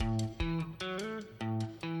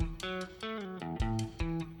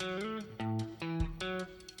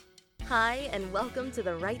Hi, and welcome to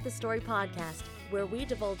the Write the Story podcast, where we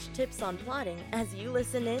divulge tips on plotting as you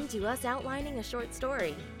listen in to us outlining a short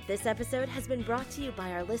story. This episode has been brought to you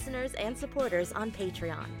by our listeners and supporters on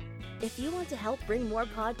Patreon. If you want to help bring more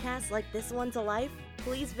podcasts like this one to life,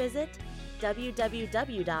 please visit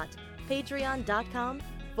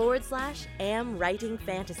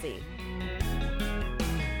www.patreon.com/amwritingfantasy.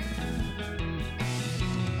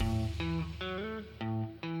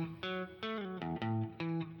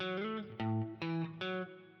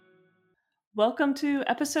 Welcome to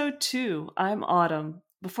episode 2. I'm Autumn.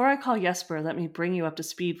 Before I call Jesper, let me bring you up to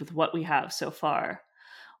speed with what we have so far.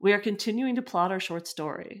 We are continuing to plot our short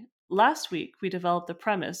story. Last week, we developed the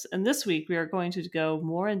premise, and this week we are going to go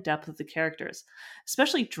more in depth with the characters,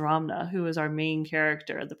 especially Dramna, who is our main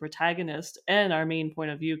character, the protagonist, and our main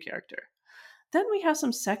point of view character. Then we have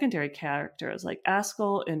some secondary characters like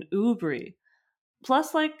Askell and Ubri.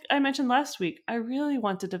 Plus, like I mentioned last week, I really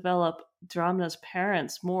want to develop Dramna's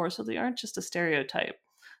parents more so they aren't just a stereotype.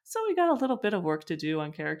 So we got a little bit of work to do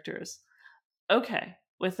on characters. Okay,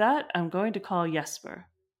 with that, I'm going to call Jesper.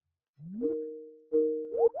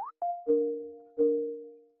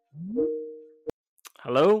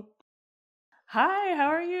 Hello. Hi, how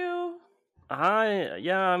are you? Hi.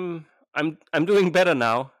 Yeah, I'm doing better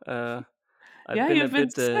now. You've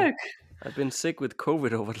been sick. I've been sick with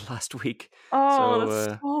COVID over the last week. Oh,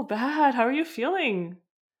 that's so bad. How are you feeling?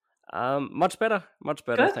 Much better.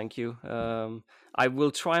 Good. Thank you. I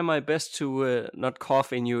will try my best to not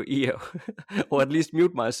cough in your ear, or at least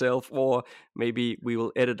mute myself, or maybe we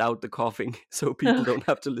will edit out the coughing so people don't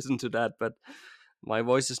have to listen to that. But my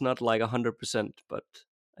voice is not like 100%, but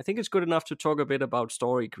I think it's good enough to talk a bit about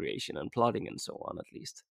story creation and plotting and so on, at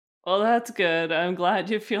least. Well, that's good. I'm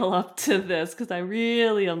glad you feel up to this because I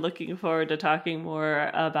really am looking forward to talking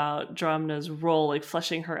more about Dramna's role, like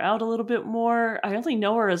fleshing her out a little bit more. I only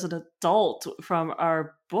know her as an adult from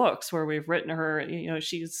our books where we've written her.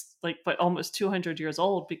 She's like almost 200 years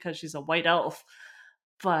old because she's a white elf.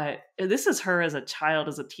 But this is her as a child,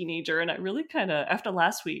 as a teenager. And I really kind of, after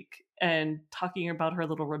last week and talking about her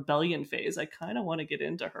little rebellion phase, I kind of want to get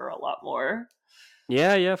into her a lot more.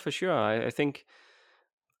 Yeah, for sure.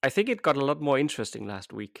 I think it got a lot more interesting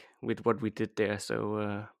last week with what we did there.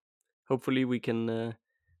 So hopefully we can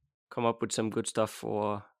come up with some good stuff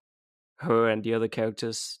for her and the other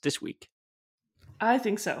characters this week. I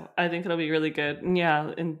think so. I think it'll be really good. And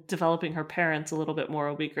yeah, and developing her parents a little bit more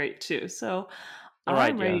will be great too. So All right,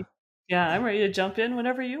 I'm ready. Yeah, I'm ready to jump in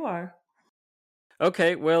whenever you are.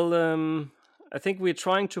 Okay, well, I think we're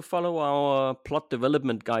trying to follow our plot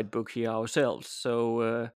development guidebook here ourselves.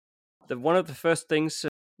 So one of the first things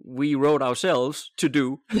we wrote ourselves to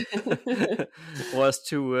do was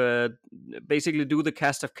to basically do the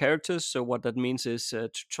cast of characters. So what that means is to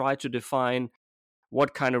try to define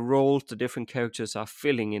what kind of roles the different characters are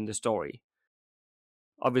filling in the story.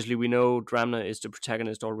 Obviously, we know Dramna is the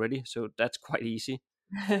protagonist already, so that's quite easy.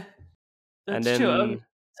 That's true. Okay.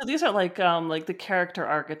 So these are like the character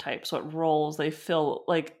archetypes, what roles they fill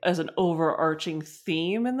like as an overarching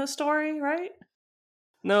theme in the story, right?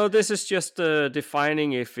 No, this is just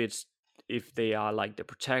defining if they are like the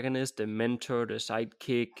protagonist, the mentor, the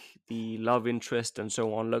sidekick, the love interest, and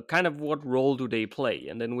so on. Like, kind of what role do they play?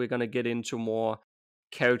 And then we're gonna get into more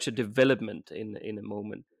character development in a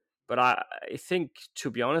moment. But I think,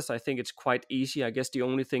 to be honest, I think it's quite easy. I guess the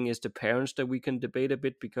only thing is the parents that we can debate a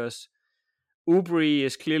bit, because Ubri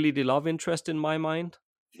is clearly the love interest in my mind.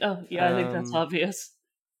 Oh, yeah, I think that's obvious.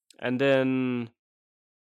 And then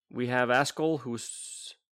we have Askell,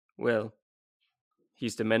 who's, well,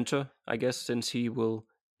 he's the mentor, I guess, since he will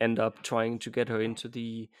end up trying to get her into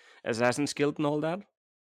the Assassin's Guild and all that.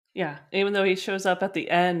 Yeah, even though he shows up at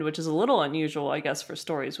the end, which is a little unusual, I guess, for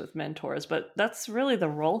stories with mentors, but that's really the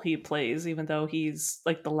role he plays, even though he's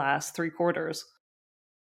like the last 3/4.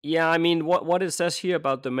 Yeah, I mean, what it says here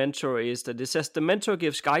about the mentor is that it says the mentor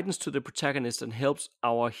gives guidance to the protagonist and helps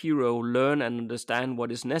our hero learn and understand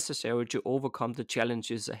what is necessary to overcome the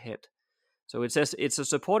challenges ahead. So it says it's a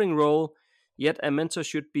supporting role, yet a mentor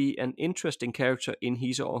should be an interesting character in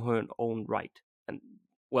his or her own right. And,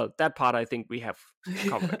 well, that part I think we have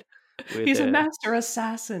covered. He's a master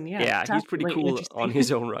assassin, Yeah, he's pretty cool on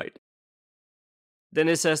his own right. Then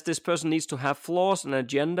it says this person needs to have flaws and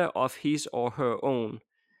agenda of his or her own,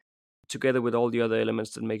 together with all the other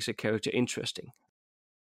elements that makes a character interesting.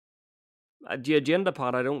 The agenda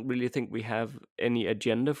part, I don't really think we have any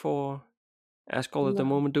agenda for Askell at the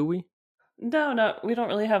moment, do we? No, we don't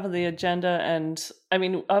really have the agenda. And I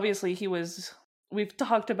mean, obviously we've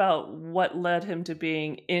talked about what led him to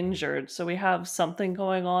being injured. So we have something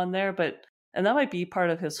going on there, and that might be part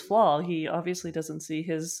of his flaw. He obviously doesn't see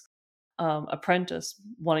his apprentice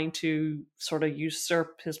wanting to sort of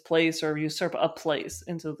usurp his place or usurp a place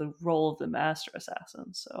into the role of the master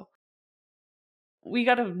assassin. So we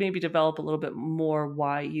got to maybe develop a little bit more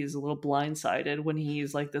why he's a little blindsided when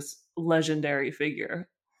he's like this legendary figure.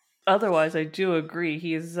 Otherwise, I do agree.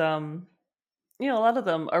 He's, a lot of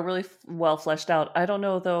them are really well fleshed out. I don't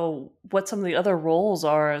know, though, what some of the other roles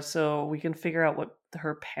are, so we can figure out what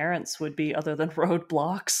her parents would be other than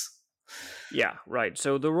roadblocks. Yeah, right.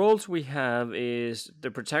 So the roles we have is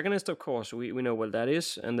the protagonist, of course, we know what that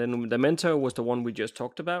is. And then the mentor was the one we just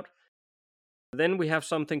talked about. Then we have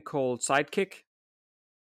something called sidekick.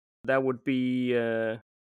 That would be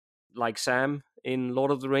like Sam in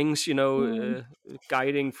Lord of the Rings,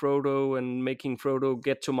 guiding Frodo and making Frodo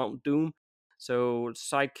get to Mount Doom. So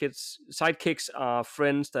sidekicks are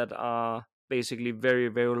friends that are basically very,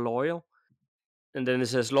 very loyal. And then it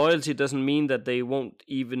says loyalty doesn't mean that they won't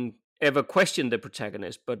even ever question the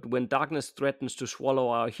protagonist, but when darkness threatens to swallow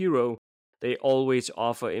our hero, they always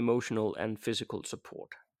offer emotional and physical support.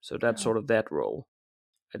 So that's sort of that role.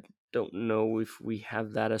 I don't know if we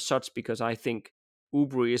have that as such, because I think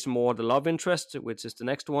Ubri is more the love interest, which is the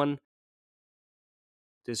next one.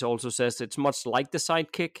 This also says it's much like the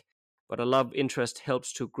sidekick, but a love interest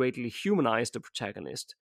helps to greatly humanize the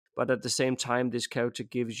protagonist. But at the same time, this character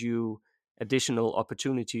gives you additional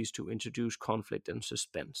opportunities to introduce conflict and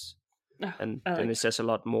suspense. And then it says a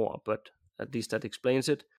lot more, but at least that explains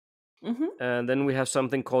it. Mm-hmm. And then we have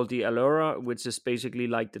something called the Allura, which is basically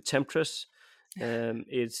like the Temptress.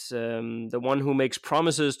 It's the one who makes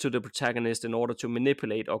promises to the protagonist in order to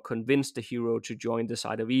manipulate or convince the hero to join the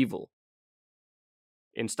side of evil.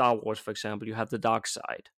 In Star Wars, for example, you have the dark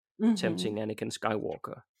side, tempting Anakin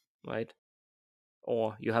Skywalker, right?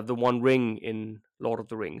 Or you have the One Ring in Lord of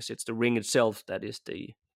the Rings. It's the ring itself that is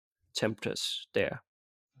the Temptress there.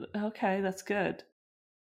 Okay, that's good.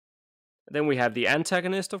 Then we have the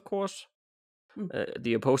antagonist, of course,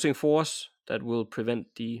 the opposing force that will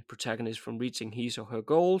prevent the protagonist from reaching his or her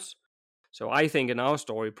goals. So I think in our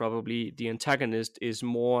story, probably the antagonist is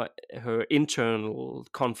more her internal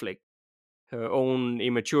conflict, her own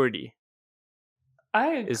immaturity.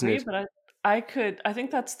 I agree, but I think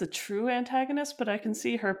that's the true antagonist, but I can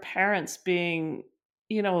see her parents being,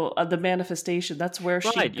 the manifestation. That's where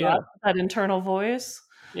she got that internal voice.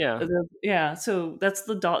 Yeah. Yeah. So that's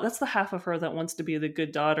the half of her that wants to be the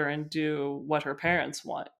good daughter and do what her parents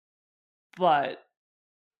want. But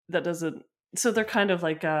that doesn't, so they're kind of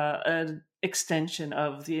like an extension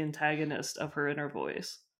of the antagonist of her inner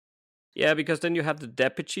voice. Yeah, because then you have the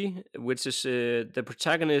deputy, which is the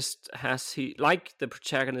protagonist like the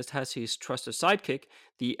protagonist has his trusted sidekick,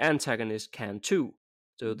 the antagonist can too.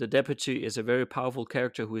 So the deputy is a very powerful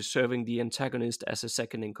character who is serving the antagonist as a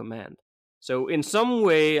second in command. So in some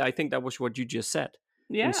way, I think that was what you just said.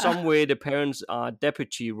 Yeah. In some way, the parents are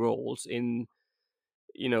deputy roles in,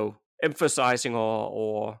 emphasizing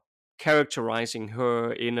or characterizing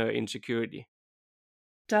her inner insecurity.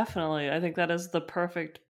 Definitely. I think that is the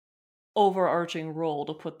perfect overarching role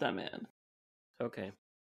to put them in. Okay.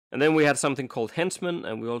 And then we had something called henchmen,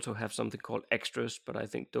 and we also have something called extras, but I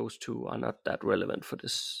think those two are not that relevant for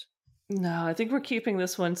this. No, I think we're keeping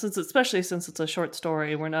this one, especially since it's a short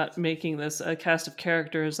story. We're not making this a cast of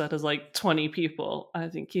characters that is like 20 people. I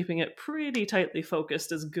think keeping it pretty tightly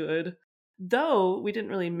focused is good. Though we didn't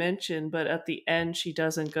really mention, but at the end she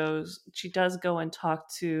does go and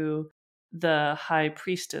talk to the high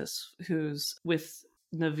priestess who's with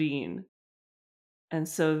Naveen. And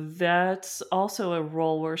so that's also a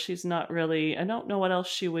role where she's not really, I don't know what else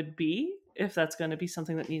she would be, if that's going to be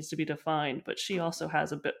something that needs to be defined, but she also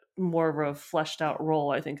has a bit more of a fleshed out role,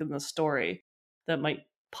 I think, in the story that might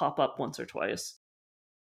pop up once or twice.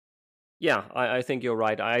 Yeah, I think you're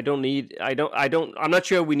right. I'm not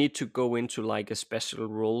sure we need to go into like a special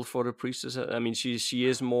role for the priestess. I mean, she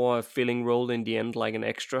is more a filling role in the end, like an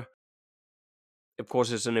extra. Of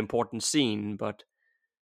course, it's an important scene, but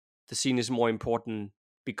the scene is more important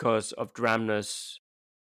because of Dramna's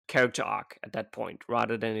character arc at that point,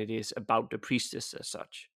 rather than it is about the priestess as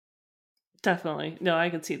such. Definitely. No, I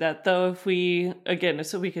can see that. Though if we, again,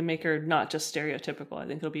 so we can make her not just stereotypical, I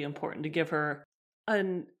think it'll be important to give her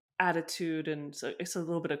an attitude, and so it's a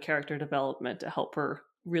little bit of character development to help her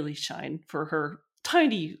really shine for her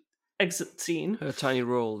tiny exit scene. Her tiny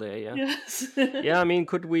role there, yeah. Yes. Yeah, I mean,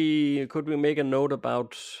 could we make a note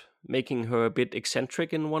about making her a bit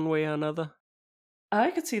eccentric in one way or another?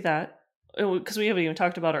 I could see that. Because we haven't even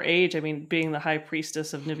talked about her age. I mean, being the high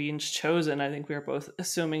priestess of Naveen's Chosen, I think we were both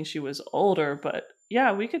assuming she was older. But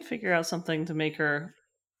yeah, we could figure out something to make her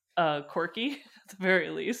quirky, at the very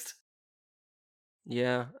least.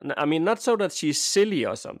 Yeah. I mean, not so that she's silly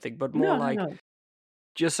or something, but more No, no, like no.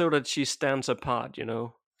 just so that she stands apart,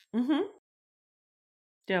 Mm-hmm.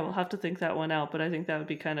 Yeah, we'll have to think that one out, but I think that would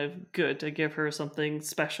be kind of good to give her something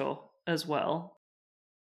special as well.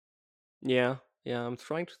 Yeah. Yeah. I'm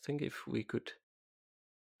trying to think if we could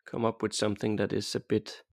come up with something that is a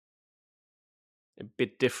bit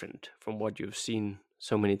different from what you've seen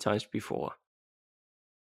so many times before.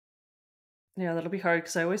 Yeah, that'll be hard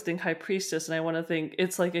because I always think High Priestess, and I want to think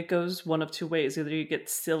it's like it goes one of two ways. Either you get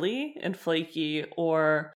silly and flaky,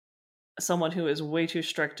 or someone who is way too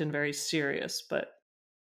strict and very serious. But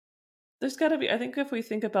there's got to be, I think, if we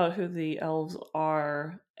think about who the elves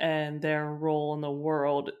are and their role in the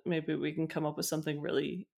world, maybe we can come up with something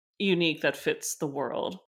really unique that fits the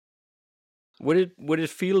world. Would it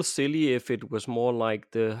feel silly if it was more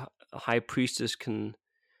like the high priestess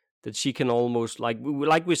that she can almost like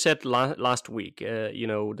we said last week,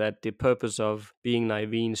 that the purpose of being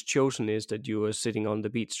Niveen's chosen is that you are sitting on the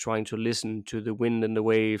beach trying to listen to the wind and the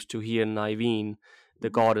waves to hear Niveen, the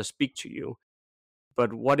Mhm. goddess, speak to you.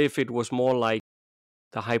 But what if it was more like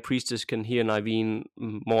the high priestess can hear Niveen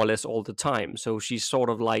more or less all the time? So she's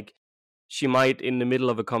sort of like she might in the middle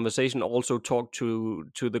of a conversation also talk to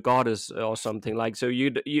the goddess or something like. So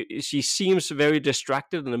she seems very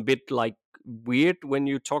distracted and a bit like weird when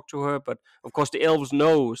you talk to her, but of course the elves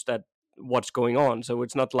knows that what's going on, so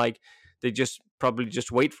it's not like they just probably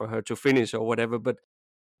just wait for her to finish or whatever. But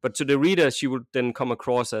to the reader she would then come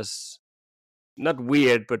across as not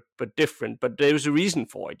weird but different, but there's a reason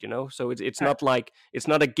for it, so it's I not like it's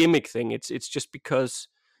not a gimmick thing. It's just because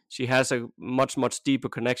she has a much deeper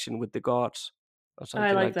connection with the gods or I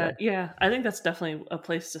something like like that. that. Yeah, I think that's definitely a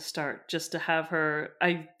place to start. Just to have her,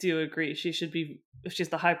 I do agree. She should be, if she's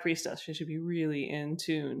the high priestess, she should be really in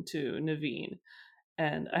tune to Naveen.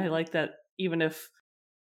 And I like that. Even if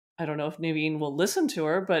I don't know if Naveen will listen to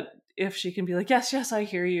her, but if she can be like, yes, yes, I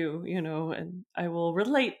hear you, and I will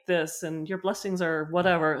relate this, and your blessings are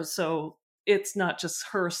whatever. So it's not just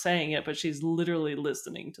her saying it, but she's literally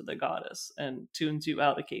listening to the goddess and tunes you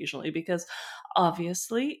out occasionally because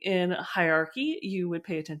obviously in hierarchy, you would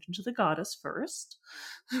pay attention to the goddess first.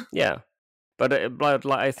 Yeah, but like,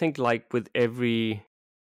 I think like with every,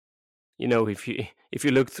 if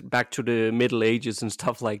you look back to the Middle Ages and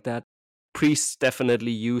stuff like that, priests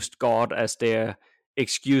definitely used God as their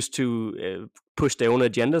excuse to push their own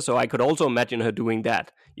agenda. So I could also imagine her doing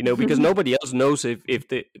that, because nobody else knows if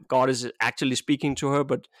the God is actually speaking to her.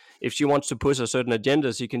 But if she wants to push a certain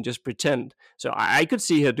agenda, she can just pretend. So I could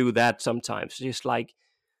see her do that sometimes, just like,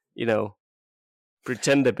 you know,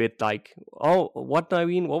 pretend a bit like, oh, what,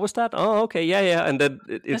 Naveen? What was that? Oh, okay, yeah, yeah. And then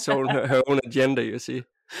it's her own agenda, you see.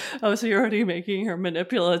 Oh, so you're already making her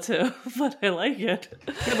manipulative, but I like it.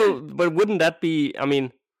 Yeah, but wouldn't that be? I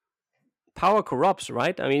mean, power corrupts,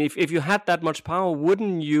 right? I mean, if you had that much power,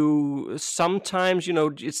 wouldn't you sometimes,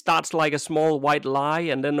 it starts like a small white lie,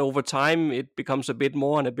 and then over time it becomes a bit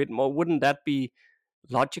more and a bit more. Wouldn't that be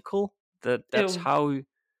logical? That that's Ew. how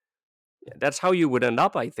that's how you would end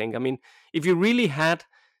up, I think. I mean, if you really had,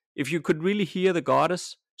 if you could really hear the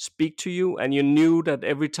goddess speak to you, and you knew that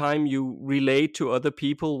every time you relayed to other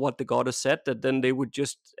people what the goddess said, that then they would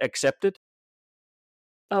just accept it.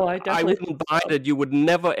 Oh, I I definitely think wouldn't buy so. that you would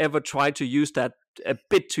never ever try to use that a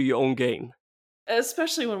bit to your own gain.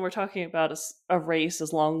 Especially when we're talking about a race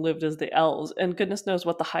as long lived as the elves, and goodness knows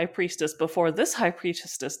what the high priestess before this high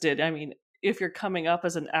priestess did. I mean, if you're coming up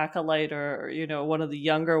as an acolyte or one of the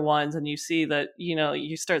younger ones, and you see that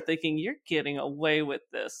you start thinking you're getting away with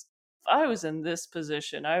this. If I was in this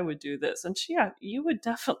position, I would do this, and yeah, you would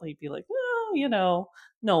definitely be like, well,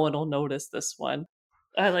 no one will notice this one.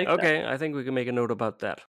 I like that. Okay, I think we can make a note about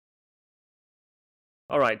that.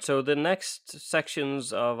 All right, so the next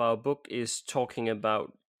sections of our book is talking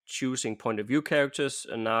about choosing point of view characters,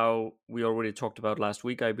 and now we already talked about last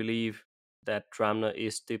week, I believe, that Dramna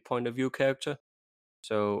is the point of view character.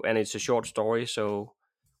 So, and it's a short story, so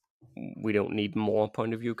we don't need more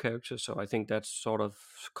point of view characters. So I think that's sort of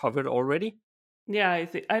covered already. Yeah,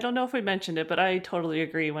 I don't know if we mentioned it, but I totally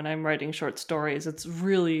agree. When I'm writing short stories, it's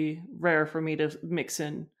really rare for me to mix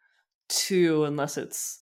in two unless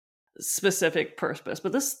it's specific purpose.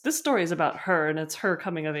 But this story is about her, and it's her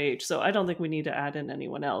coming of age, so I don't think we need to add in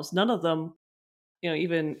anyone else. None of them,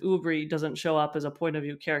 even Ubri doesn't show up as a point of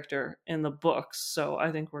view character in the books, so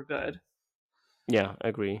I think we're good. Yeah, I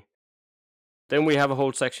agree. Then we have a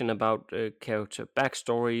whole section about character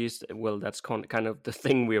backstories. Well, that's kind of the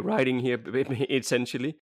thing we're writing here,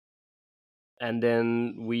 essentially. And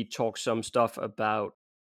then we talk some stuff about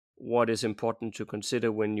what is important to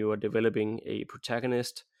consider when you are developing a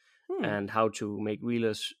protagonist. and how to make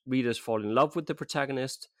readers fall in love with the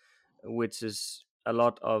protagonist, which is a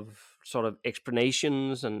lot of sort of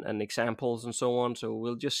explanations and examples and so on. So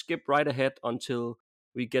we'll just skip right ahead until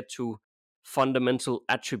we get to fundamental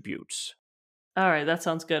attributes. All right, that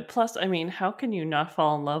sounds good. Plus, I mean, how can you not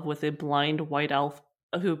fall in love with a blind white elf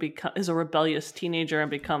who is a rebellious teenager and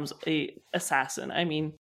becomes a assassin? I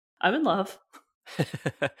mean, I'm in love.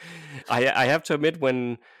 I have to admit,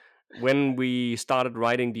 when we started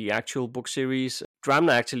writing the actual book series,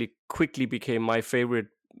 Dramna actually quickly became my favorite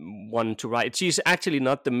one to write. She's actually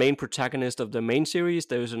not the main protagonist of the main series.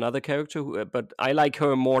 There's another character, but I like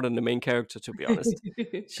her more than the main character, to be honest.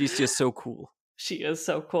 She's just so cool. She is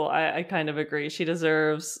so cool. I kind of agree. She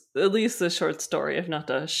deserves at least a short story, if not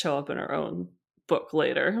to show up in her own book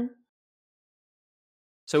later.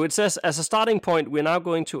 So it says, as a starting point, we're now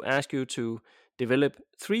going to ask you to develop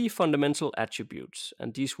 3 fundamental attributes,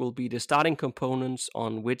 and these will be the starting components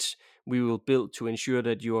on which we will build to ensure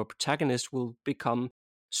that your protagonist will become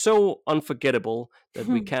so unforgettable that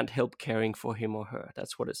we can't help caring for him or her.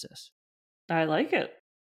 That's what it says. I like it.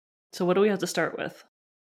 So what do we have to start with?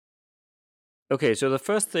 Okay, so the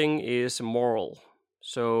first thing is moral.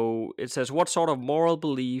 So it says, what sort of moral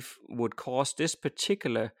belief would cause this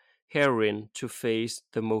particular heroine to face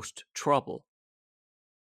the most trouble?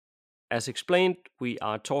 As explained, we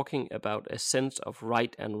are talking about a sense of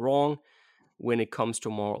right and wrong when it comes to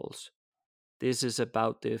morals. This is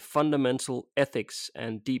about the fundamental ethics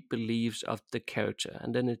and deep beliefs of the character.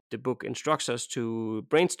 And then the book instructs us to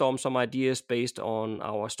brainstorm some ideas based on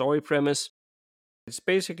our story premise. It's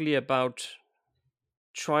basically about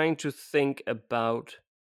trying to think about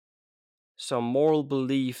some moral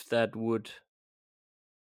belief that would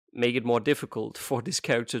make it more difficult for this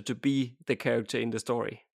character to be the character in the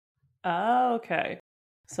story. Oh, okay.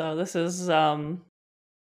 So this is all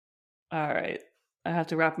right. I have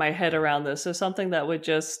to wrap my head around this. So something that would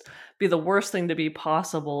just be the worst thing to be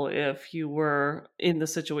possible if you were in the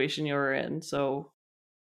situation you were in. So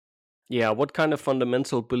yeah, what kind of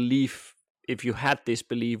fundamental belief, if you had this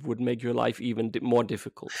belief, would make your life even more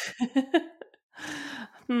difficult?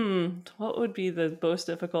 What would be the most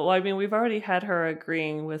difficult? Well, I mean, we've already had her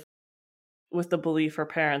agreeing with the belief her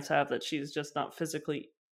parents have that she's just not physically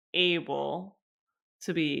able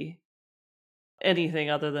to be anything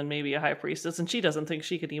other than maybe a high priestess, and she doesn't think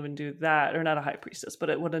she could even do that, or not a high priestess,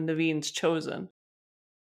 but what a Naveen's chosen.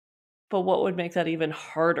 But what would make that even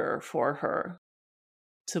harder for her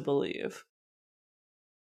to believe?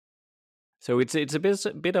 So it's a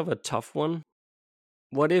bit of a tough one.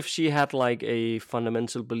 What if she had like a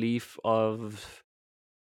fundamental belief of,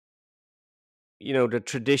 the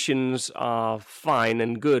traditions are fine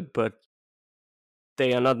and good, but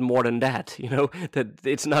they are not more than that, that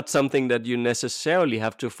it's not something that you necessarily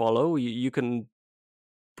have to follow. You can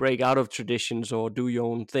break out of traditions or do your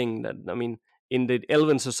own thing. In the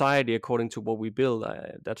Elven society, according to what we build,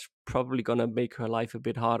 that's probably going to make her life a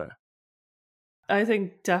bit harder. I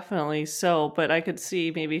think definitely so, but I could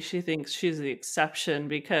see maybe she thinks she's the exception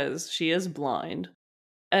because she is blind.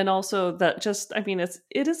 And also that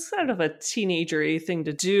it is kind of a teenager-y thing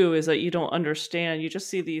to do, is that you don't understand. You just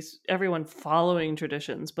see everyone following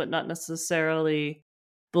traditions, but not necessarily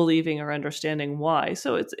believing or understanding why.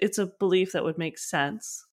 So it's a belief that would make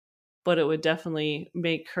sense, but it would definitely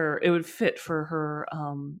it would fit for her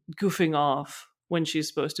goofing off when she's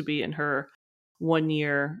supposed to be in her 1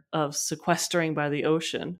 year of sequestering by the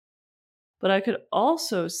ocean. But I could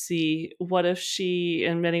also see, what if she,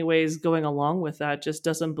 in many ways, going along with that, just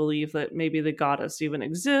doesn't believe that maybe the goddess even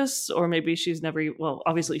exists, or maybe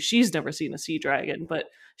obviously she's never seen a sea dragon, but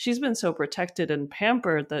she's been so protected and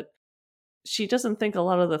pampered that she doesn't think a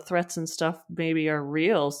lot of the threats and stuff maybe are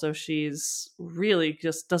real. So she's really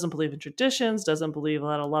just doesn't believe in traditions, doesn't believe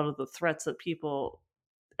that a lot of the threats that people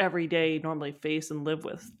every day normally face and live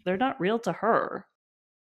with, they're not real to her.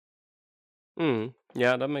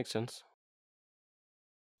 Yeah, that makes sense.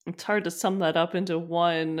 It's hard to sum that up into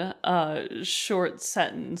one short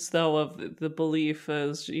sentence, though, of the belief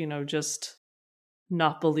as, just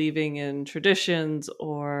not believing in traditions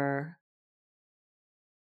or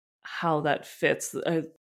how that fits.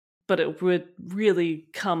 But it would really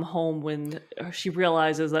come home when she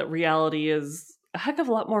realizes that reality is a heck of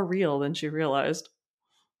a lot more real than she realized.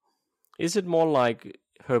 Is it more like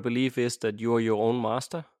her belief is that you're your own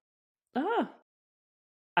master?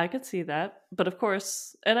 I could see that. But of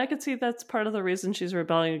course, and I could see that's part of the reason she's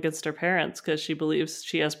rebelling against her parents, because she believes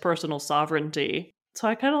she has personal sovereignty. So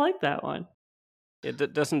I kind of like that one.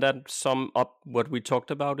 Doesn't that sum up what we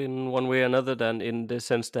talked about in one way or another, then, in the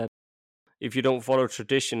sense that if you don't follow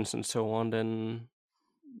traditions and so on, then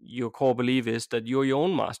your core belief is that you're your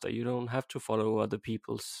own master. You don't have to follow other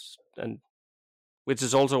people's, and which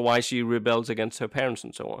is also why she rebels against her parents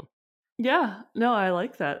and so on. Yeah, no, I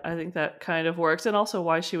like that. I think that kind of works. And also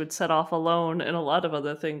why she would set off alone and a lot of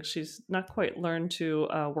other things. She's not quite learned to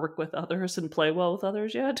work with others and play well with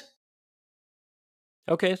others yet.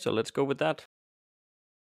 Okay, so let's go with that.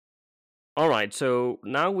 All right, so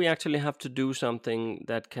now we actually have to do something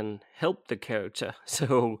that can help the character.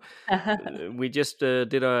 So we just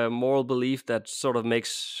did a moral belief that sort of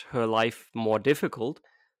makes her life more difficult.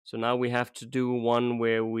 So now we have to do one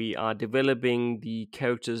where we are developing the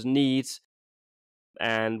character's needs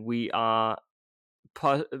and we are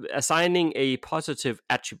assigning a positive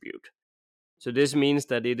attribute. So this means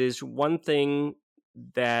that it is one thing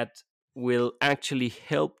that will actually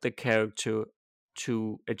help the character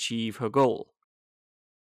to achieve her goal.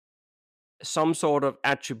 Some sort of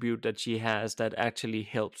attribute that she has that actually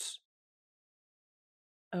helps.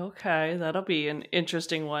 Okay, that'll be an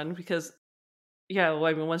interesting one because, yeah, well,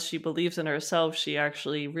 I mean, once she believes in herself, she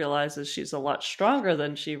actually realizes she's a lot stronger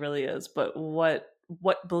than she really is. But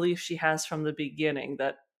what belief she has from the beginning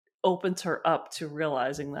that opens her up to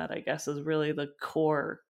realizing that, I guess, is really the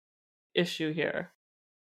core issue here.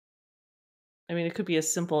 I mean, it could be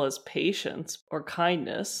as simple as patience or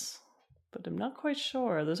kindness, but I'm not quite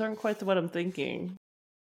sure. Those aren't quite what I'm thinking.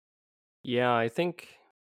 Yeah, I think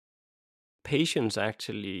patience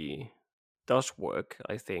actually does work,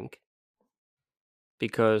 I think.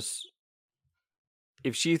 Because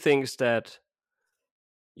if she thinks that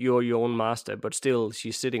you're your own master, but still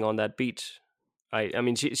she's sitting on that beach, I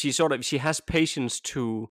mean, she has patience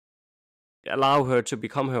to allow her to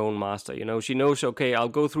become her own master. She knows, okay, I'll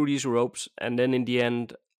go through these ropes, and then in the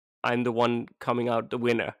end, I'm the one coming out the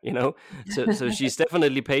winner. So she's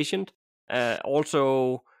definitely patient.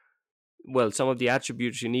 Also, well, some of the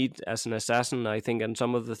attributes you need as an assassin, I think, and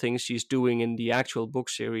some of the things she's doing in the actual book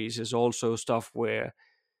series is also stuff where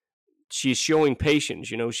she's showing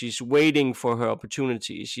patience. She's waiting for her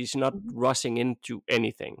opportunity. She's not rushing into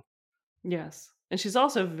anything. Yes. And she's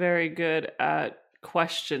also very good at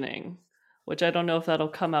questioning, which I don't know if that'll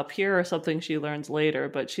come up here or something she learns later,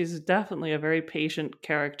 but she's definitely a very patient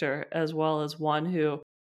character, as well as one who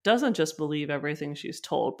doesn't just believe everything she's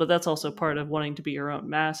told, but that's also part of wanting to be her own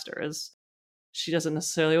master, is she doesn't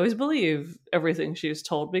necessarily always believe everything she's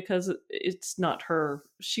told because it's not her.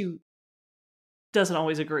 She doesn't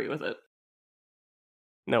always agree with it.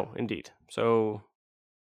 No, indeed. So,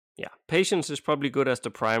 yeah, patience is probably good as the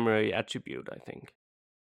primary attribute, I think.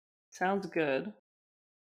 Sounds good.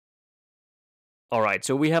 All right,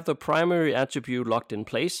 so we have the primary attribute locked in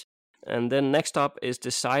place. And then next up is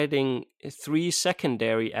deciding 3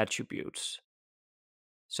 secondary attributes.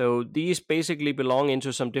 So these basically belong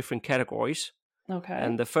into some different categories. Okay.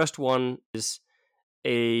 And the first one is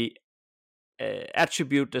a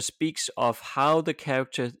attribute that speaks of how the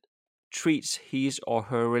character treats his or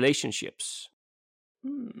her relationships.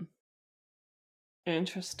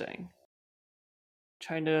 Interesting.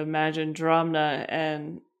 Trying to imagine Dramna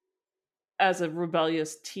and as a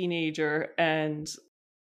rebellious teenager, and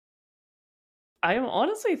I'm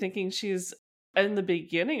honestly thinking she's in the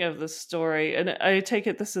beginning of the story, and I take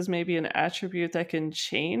it this is maybe an attribute that can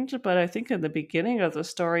change, but I think in the beginning of the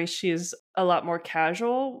story she's a lot more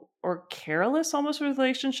casual or careless almost with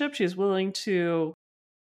relationship. She's willing to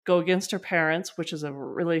go against her parents, which is a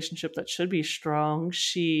relationship that should be strong.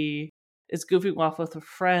 She is goofing off with her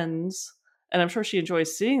friends, and I'm sure she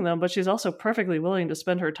enjoys seeing them, but she's also perfectly willing to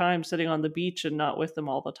spend her time sitting on the beach and not with them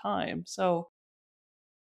all the time. So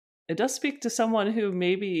it does speak to someone who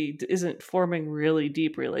maybe isn't forming really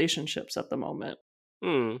deep relationships at the moment.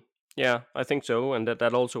 Yeah, I think so. And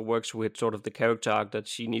that also works with sort of the character arc that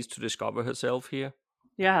she needs to discover herself here.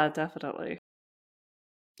 Yeah, definitely.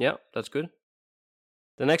 Yeah, that's good.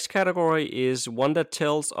 The next category is one that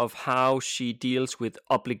tells of how she deals with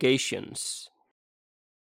obligations.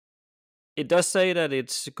 It does say that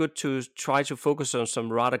it's good to try to focus on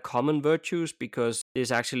some rather common virtues because this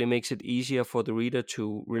actually makes it easier for the reader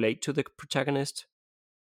to relate to the protagonist.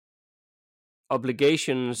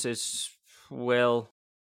 Obligations is, well,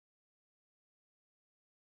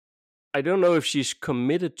 I don't know if she's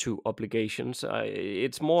committed to obligations.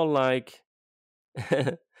 It's more like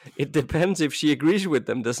it depends if she agrees with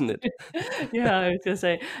them, doesn't it? Yeah, I was gonna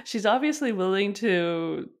say she's obviously willing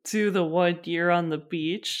to do the 1 year on the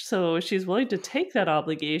beach, so she's willing to take that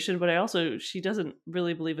obligation. But she doesn't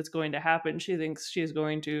really believe it's going to happen. She thinks she's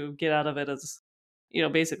going to get out of it as,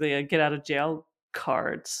 basically a get out of jail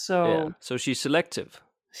card. So yeah, so she's selective.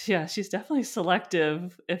 Yeah, she's definitely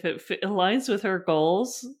selective. If it aligns with her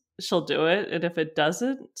goals, she'll do it, and if it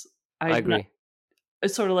doesn't, I agree.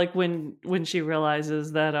 it's sort of like when she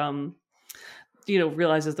realizes that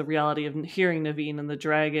realizes the reality of hearing Naveen and the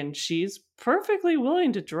dragon, she's perfectly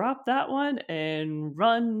willing to drop that one and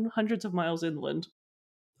run hundreds of miles inland.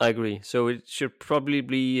 I agree. So it should probably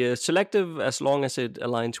be selective as long as it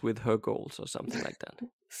aligns with her goals or something like that.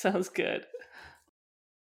 Sounds good.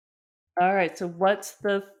 All right, so what's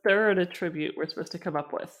the third attribute we're supposed to come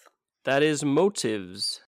up with? That is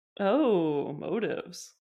motives. Oh,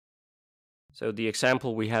 motives. So the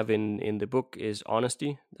example we have in the book is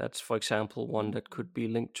honesty. That's, for example, one that could be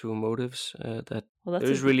linked to motives. There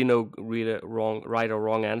is really no right or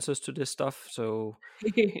wrong answers to this stuff. So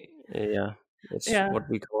yeah, it's what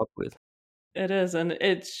we come up with. It is, and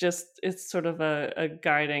it's sort of a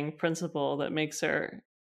guiding principle that makes her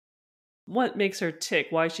tick,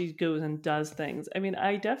 why she goes and does things. I mean,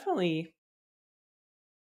 I don't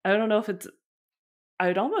know if it's,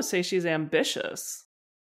 I'd almost say she's ambitious.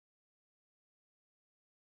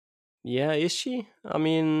 Yeah, is she? I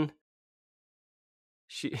mean,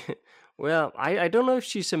 well, I don't know if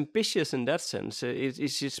she's ambitious in that sense.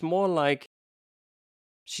 It's more like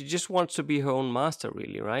she just wants to be her own master,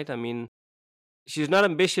 really, right? I mean, she's not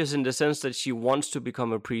ambitious in the sense that she wants to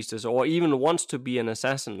become a priestess or even wants to be an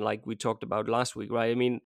assassin, like we talked about last week, right? I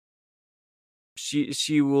mean,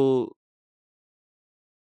 she will.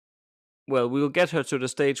 Well, we'll get her to the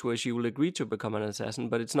stage where she will agree to become an assassin,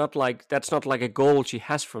 but that's not like a goal she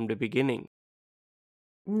has from the beginning.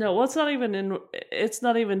 No, well, it's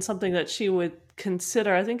not even something that she would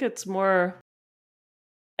consider. I think it's more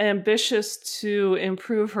ambitious to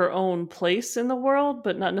improve her own place in the world,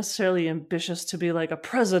 but not necessarily ambitious to be like a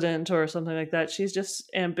president or something like that. She's just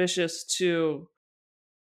ambitious to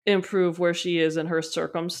improve where she is in her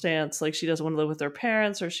circumstance. Like, she doesn't want to live with her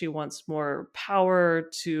parents, or she wants more power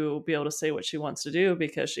to be able to say what she wants to do,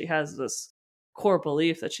 because she has this core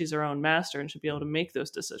belief that she's her own master and should be able to make those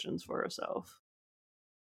decisions for herself.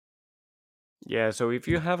 Yeah, so if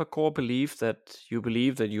you have a core belief that you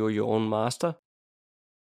believe that you're your own master,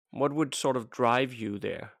 what would sort of drive you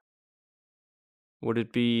there? Would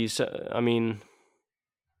it be, I mean...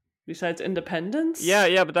 Besides independence?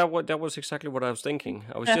 Yeah, but that was exactly what I was thinking.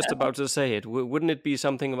 I was just about to say it. Wouldn't it be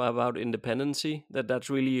something about independency?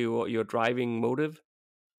 That's really your driving motive?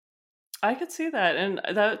 I could see that, and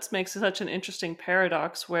that makes such an interesting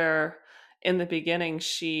paradox where in the beginning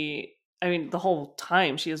the whole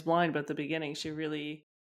time she is blind, but at the beginning she really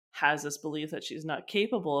has this belief that she's not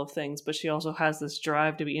capable of things, but she also has this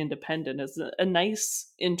drive to be independent. It's a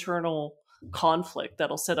nice internal conflict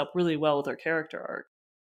that'll set up really well with her character arc.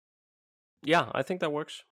 Yeah, I think that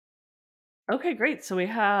works. Okay, great. So we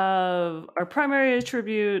have our primary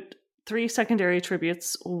attribute, 3 secondary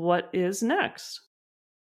attributes. What is next?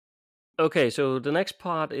 Okay, so the next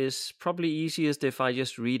part is probably easiest if I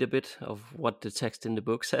just read a bit of what the text in the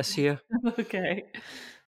book says here. Okay.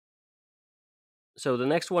 So the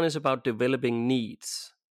next one is about developing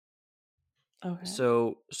needs. Okay.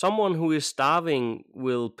 So someone who is starving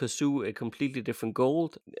will pursue a completely different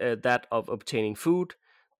goal, that of obtaining food,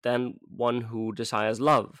 than one who desires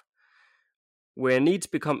love. Where needs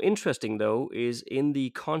become interesting, though, is in the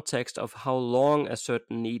context of how long a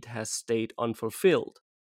certain need has stayed unfulfilled.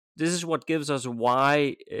 This is what gives us the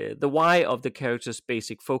why of the character's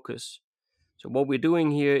basic focus. So what we're doing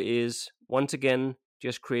here is, once again,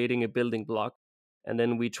 just creating a building block, and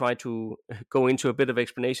then we try to go into a bit of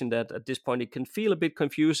explanation that at this point it can feel a bit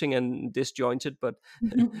confusing and disjointed, but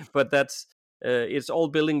but that's it's all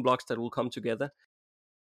building blocks that will come together.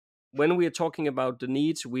 When we are talking about the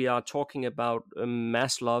needs, we are talking about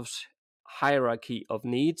Maslow's hierarchy of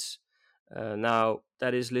needs. Now,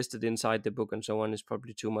 that is listed inside the book and so on. It's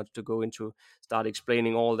probably too much to go into, start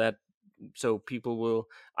explaining all that. So people will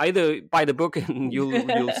either buy the book and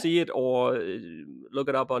you'll see it, or look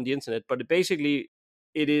it up on the internet. But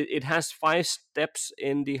it has 5 steps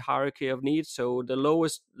in the hierarchy of needs. So the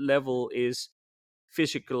lowest level is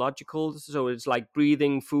physiological. So it's like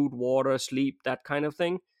breathing, food, water, sleep, that kind of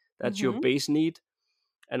thing. That's your base need.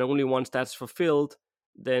 And only once that's fulfilled,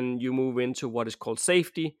 then you move into what is called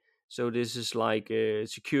safety. So this is like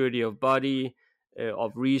security of body,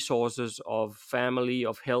 of resources, of family,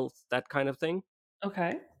 of health, that kind of thing.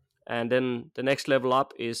 Okay. And then the next level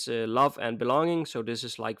up is love and belonging. So this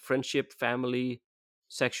is like friendship, family,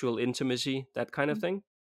 sexual intimacy, that kind of thing.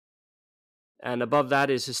 And above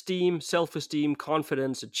that is esteem, self-esteem,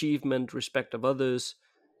 confidence, achievement, respect of others,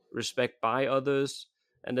 respect by others.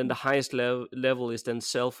 And then the highest level is then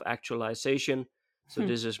self-actualization. So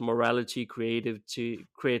this is morality,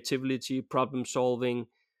 creativity, problem solving,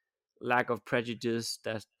 lack of prejudice,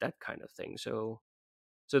 that kind of thing. So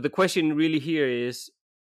the question really here is,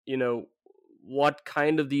 what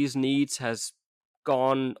kind of these needs has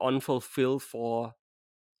gone unfulfilled for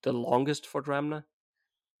the longest for Dramna.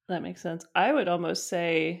 That makes sense. I would almost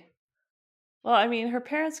say, well, I mean, her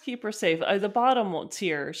parents keep her safe. The bottom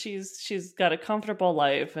tier, she's got a comfortable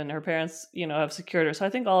life, and her parents, have secured her. So I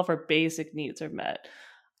think all of her basic needs are met.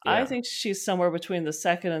 I Yeah. think she's somewhere between the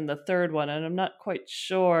second and the third one, and I'm not quite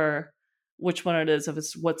sure which one it is. If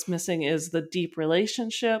it's what's missing is the deep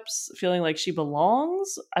relationships, feeling like she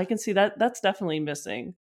belongs. I can see that that's definitely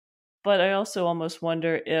missing. But I also almost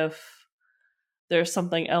wonder if there's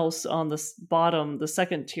something else on the bottom, the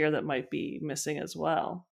second tier, that might be missing as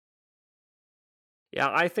well. Yeah,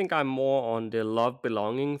 I think I'm more on the love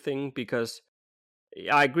belonging thing, because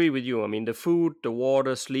I agree with you. I mean, the food, the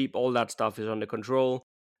water, sleep, all that stuff is under control.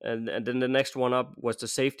 And then the next one up was the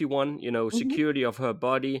safety one, Mhm. security of her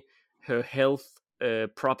body, her health,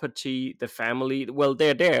 property, the family. Well,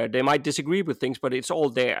 they're there. They might disagree with things, but it's all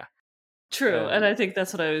there. True, and Um, I think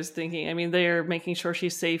that's what I was thinking. I mean, they're making sure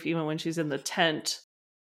she's safe even when she's in the tent.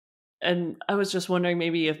 And I was just wondering,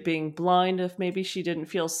 maybe if being blind, if maybe she didn't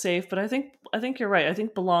feel safe. But I think you're right. I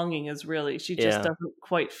think belonging is really, she just yeah, doesn't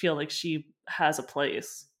quite feel like she has a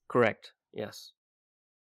place. correct. Yes.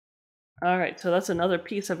 All right, so that's another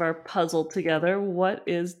piece of our puzzle together. What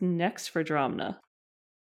is next for Dramna?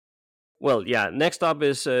 Well, yeah. Next up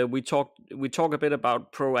is we talk a bit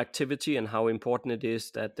about proactivity and how important it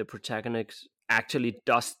is that the protagonist actually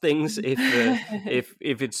does things if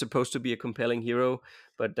it's supposed to be a compelling hero.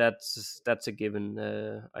 But that's a given.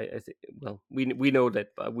 I think. Well, we know that,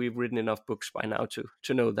 but we've written enough books by now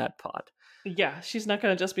to know that part. Yeah, she's not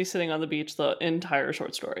going to just be sitting on the beach the entire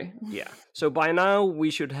short story. Yeah. So by now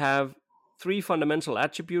we should have three fundamental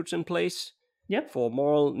attributes in place Yep. for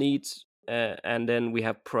moral needs, and then we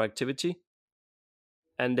have proactivity,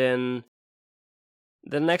 and then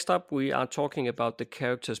the next up, we are talking about the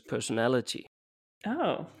character's personality.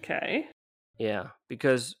 Oh, okay. Yeah,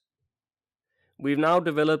 because we've now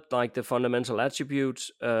developed like the fundamental attributes,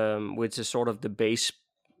 which is sort of the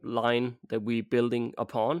baseline that we're building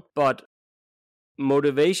upon. But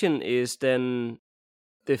motivation is then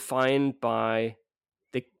defined by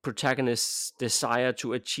the protagonist's desire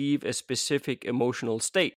to achieve a specific emotional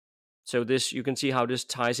state. So this, you can see how this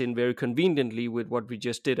ties in very conveniently with what we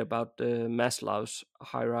just did about Maslow's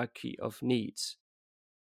hierarchy of needs,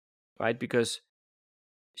 right? Because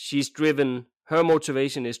her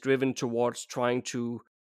motivation is driven towards trying to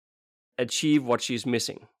achieve what she's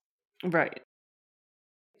missing. Right.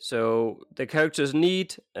 So the character's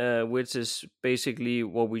need, which is basically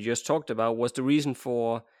what we just talked about, was the reason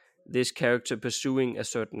for this character pursuing a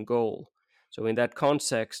certain goal. So in that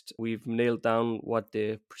context, we've nailed down what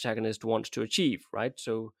the protagonist wants to achieve, right?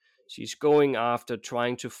 So she's going after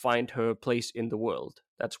trying to find her place in the world.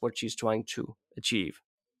 That's what she's trying to achieve.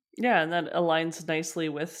 Yeah, and that aligns nicely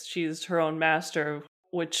with she's her own master,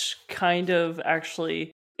 which kind of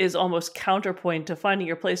actually is almost counterpoint to finding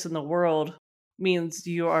your place in the world means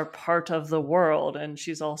you are part of the world, and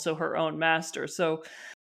she's also her own master. So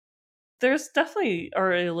there's definitely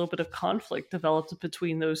already a little bit of conflict developed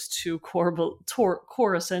between those two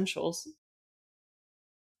core essentials.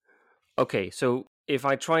 Okay, so if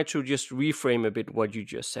I try to just reframe a bit what you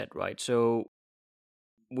just said, right? So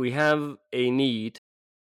we have a need,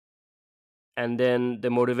 and then the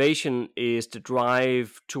motivation is the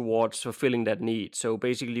drive towards fulfilling that need. So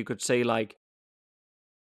basically, you could say like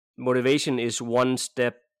motivation is one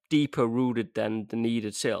step deeper rooted than the need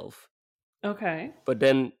itself. Okay. But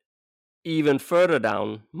then even further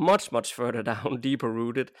down, much further down, deeper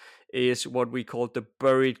rooted, is what we call the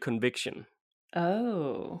buried conviction.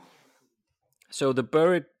 Oh. So the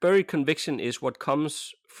buried conviction is what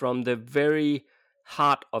comes from the very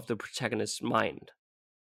heart of the protagonist's mind.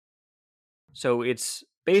 So it's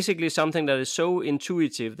basically something that is so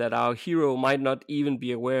intuitive that our hero might not even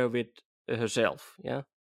be aware of it herself. Yeah.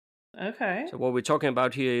 Okay. So what we're talking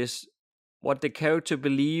about here is what the character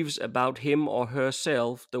believes about him or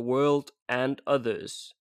herself, the world, and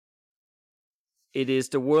others. It is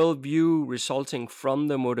the worldview resulting from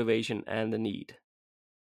the motivation and the need.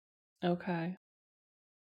 Okay.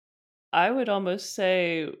 I would almost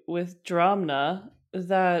say with Dramna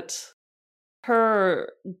that her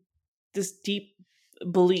this deep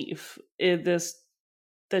belief in this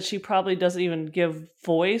that she probably doesn't even give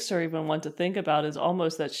voice or even want to think about is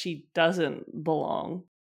almost that she doesn't belong.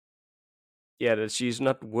 Yeah, that she's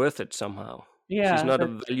not worth it somehow. She's Yeah, not a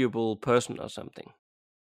that valuable person or something.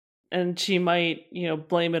 and she might,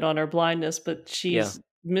 blame it on her blindness, but Yeah, she's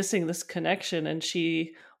missing this connection and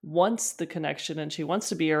she wants the connection and she wants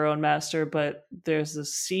to be her own master, but there's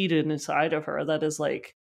this seed inside of her that is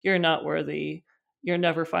like, you're not worthy. you'll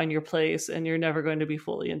never find your place and you're never going to be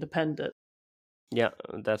fully independent. Yeah,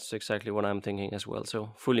 that's exactly what I'm thinking as well.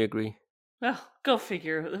 So fully agree. Well, go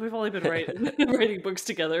figure. We've only been writing books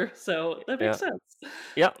together, so that Yeah. makes sense.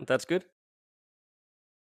 Yeah, that's good.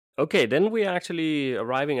 Okay, then we are actually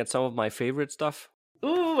arriving at some of my favorite stuff.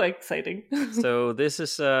 Ooh, exciting. So this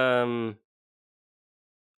is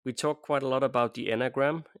we talk quite a lot about the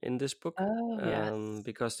Enneagram in this book. Oh, yes.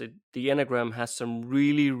 Because the Enneagram has some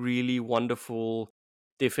really, really wonderful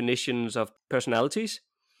definitions of personalities,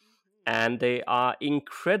 and they are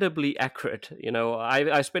incredibly accurate.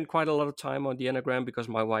 I spent quite a lot of time on the Enneagram because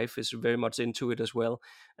my wife is very much into it as well,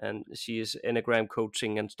 and she is Enneagram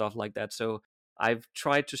coaching and stuff like that. So I've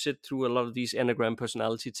tried to sit through a lot of these Enneagram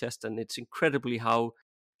personality tests, and it's incredibly how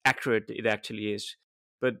accurate it actually is.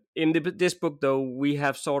 But in this book, though, we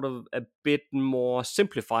have sort of a bit more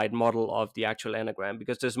simplified model of the actual Enneagram,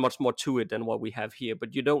 because there's much more to it than what we have here.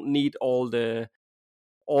 But you don't need all the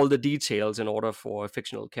details in order for a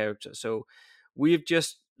fictional character. So we've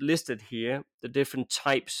just listed here the different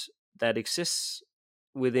types that exists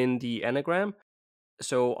within the Enneagram.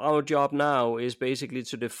 So our job now is basically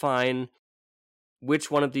to define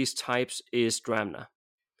which one of these types is Dramna.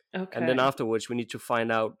 Okay. And then afterwards, we need to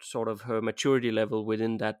find out sort of her maturity level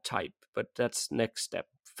within that type. But that's next step.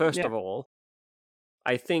 First of all,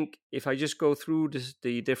 I think if I just go through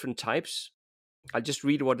the different types, I'll just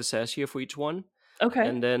read what it says here for each one. Okay.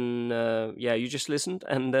 And then, you just listened,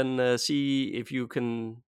 and then see if you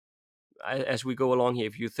can, as we go along here,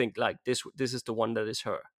 if you think like this is the one that is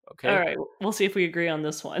her. Okay. All right. We'll see if we agree on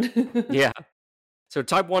this one. Yeah. So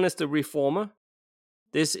type 1 is the reformer.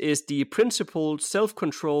 This is the principled,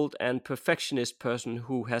 self-controlled, and perfectionist person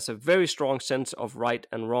who has a very strong sense of right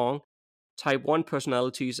and wrong. Type 1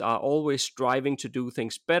 personalities are always striving to do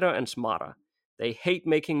things better and smarter. They hate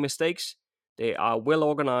making mistakes. They are well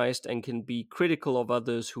organized and can be critical of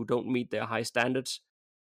others who don't meet their high standards.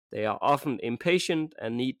 They are often impatient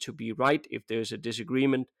and need to be right if there's a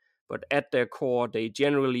disagreement, but at their core, they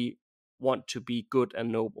generally want to be good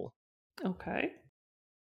and noble. Okay.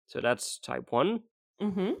 So that's type 1.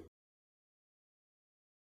 Mm-hmm.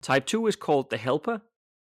 Type 2 is called the helper.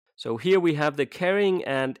 So here we have the caring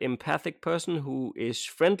and empathic person who is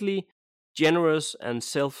friendly, generous, and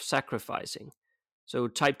self-sacrificing. So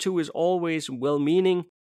type 2 is always well-meaning,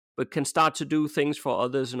 but can start to do things for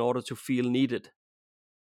others in order to feel needed.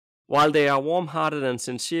 While they are warm-hearted and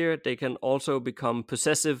sincere, they can also become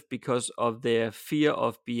possessive because of their fear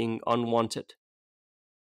of being unwanted.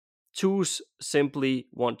 2s simply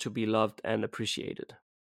want to be loved and appreciated.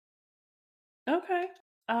 Okay.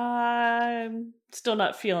 I'm still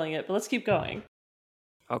not feeling it, but let's keep going.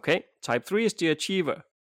 Okay, type 3 is the achiever.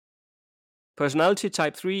 Personality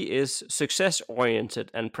type 3 is success-oriented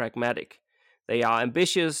and pragmatic. They are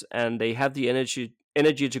ambitious and they have the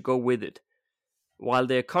energy to go with it. While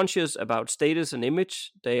they're conscious about status and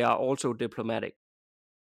image, they are also diplomatic.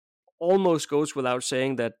 Almost goes without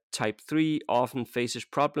saying that type 3 often faces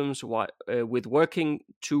problems with working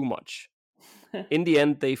too much. In the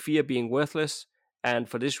end, they fear being worthless, and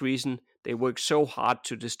for this reason, they work so hard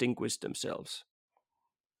to distinguish themselves.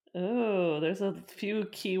 Oh, there's a few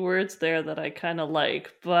key words there that I kind of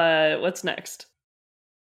like, but what's next?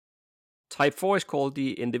 Type 4 is called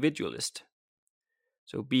the individualist.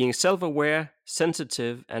 So being self-aware,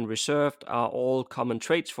 sensitive, and reserved are all common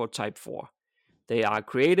traits for type 4. They are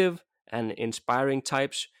creative and inspiring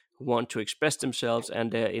types who want to express themselves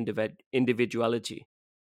and their individuality.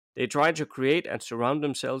 They try to create and surround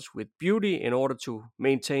themselves with beauty in order to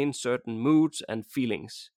maintain certain moods and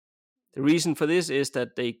feelings. The reason for this is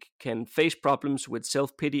that they can face problems with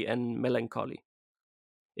self-pity and melancholy.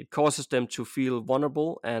 It causes them to feel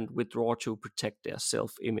vulnerable and withdraw to protect their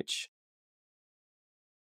self-image.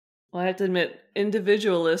 Well, I have to admit,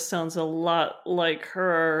 individualist sounds a lot like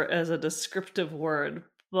her as a descriptive word,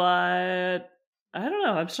 but I don't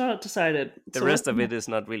know. I'm still not decided. The rest of it is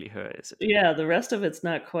not really her, is it? Yeah, the rest of it's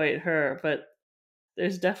not quite her, but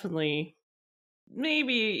there's definitely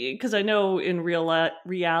maybe, because I know in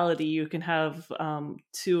reality you can have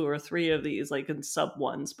 2 or 3 of these like in sub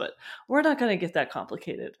ones, but we're not going to get that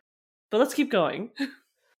complicated. But let's keep going.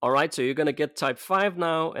 All right, so you're going to get type 5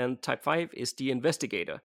 now, and type 5 is the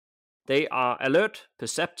investigator. They are alert,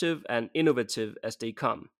 perceptive, and innovative as they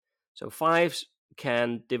come. So 5s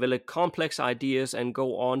can develop complex ideas and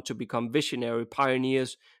go on to become visionary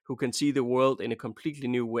pioneers who can see the world in a completely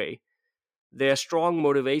new way. Their strong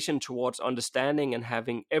motivation towards understanding and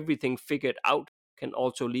having everything figured out can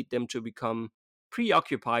also lead them to become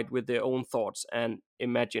preoccupied with their own thoughts and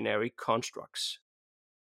imaginary constructs.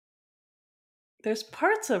 There's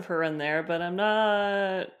parts of her in there, but I'm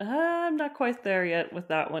not quite there yet with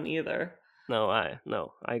that one either. No,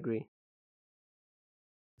 I agree.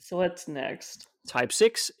 So what's next? Type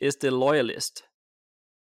 6 is the loyalist.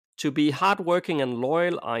 To be hardworking and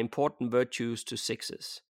loyal are important virtues to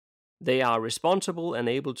 6s. They are responsible and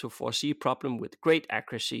able to foresee problems with great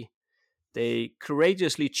accuracy. They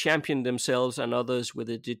courageously champion themselves and others with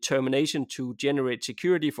a determination to generate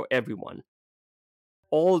security for everyone.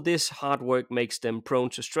 All this hard work makes them prone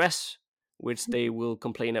to stress, which they will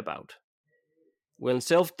complain about. When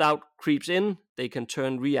self-doubt creeps in, they can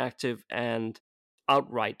turn reactive and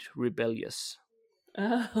outright rebellious.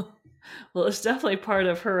 Oh, well, it's definitely part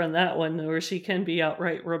of her in that one where she can be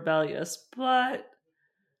outright rebellious, but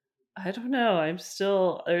I don't know.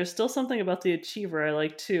 There's still something about the achiever I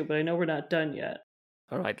like too, but I know we're not done yet.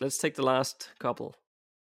 All right, let's take the last couple.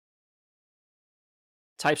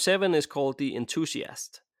 Type 7 is called the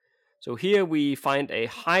enthusiast. So here we find a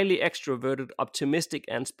highly extroverted, optimistic,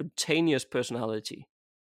 and spontaneous personality.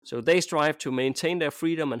 So they strive to maintain their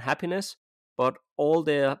freedom and happiness, but all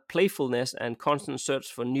their playfulness and constant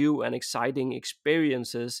search for new and exciting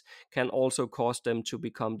experiences can also cause them to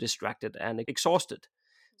become distracted and exhausted.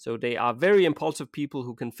 So they are very impulsive people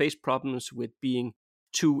who can face problems with being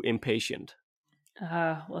too impatient.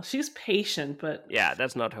 Well, she's patient, but Yeah,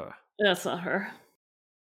 that's not her. That's not her.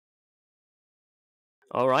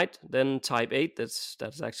 All right, then type 8,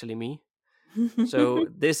 that's actually me. So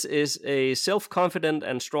this is a self-confident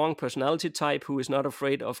and strong personality type who is not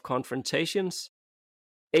afraid of confrontations.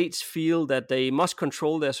 8s feel that they must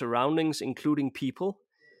control their surroundings, including people.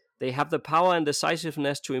 They have the power and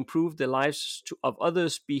decisiveness to improve the lives of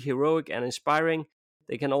others, be heroic and inspiring.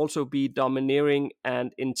 They can also be domineering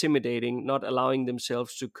and intimidating, not allowing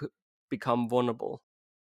themselves to become vulnerable.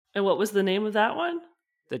 And what was the name of that one?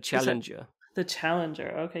 The Challenger. The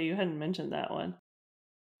Challenger. Okay, you hadn't mentioned that one.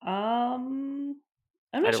 I'm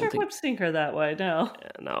not sure if I'm seeing her that way. No.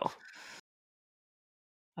 No.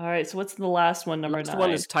 All right. So what's the last one? Number 9. The last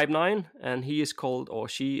one is type 9, and he is called, or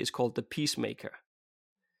she is called, the Peacemaker.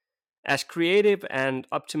 As creative and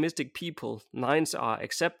optimistic people, 9s are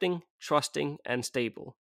accepting, trusting, and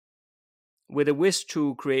stable. With a wish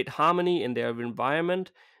to create harmony in their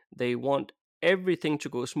environment, they want everything to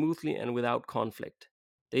go smoothly and without conflict.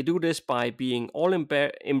 They do this by being all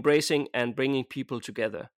embracing and bringing people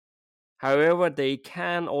together. However, they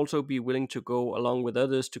can also be willing to go along with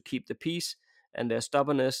others to keep the peace, and their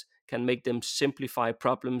stubbornness can make them simplify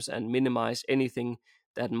problems and minimize anything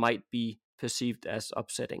that might be perceived as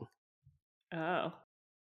upsetting. Oh.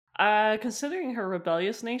 Considering her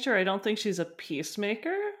rebellious nature, I don't think she's a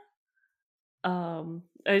peacemaker.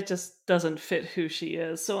 It just doesn't fit who she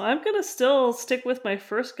is. So I'm going to still stick with my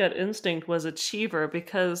first gut instinct was achiever,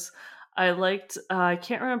 because I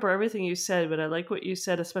can't remember everything you said, but I like what you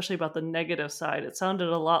said, especially about the negative side. It sounded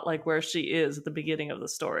a lot like where she is at the beginning of the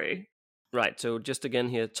story. Right, so just again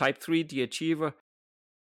here, type 3, the achiever.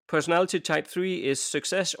 Personality type 3 is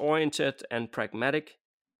success-oriented and pragmatic.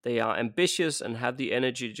 They are ambitious and have the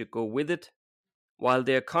energy to go with it. While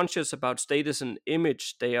they are conscious about status and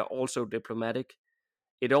image, they are also diplomatic.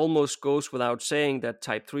 It almost goes without saying that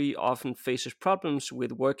type 3 often faces problems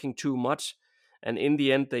with working too much, and in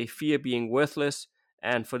the end they fear being worthless,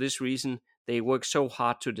 and for this reason they work so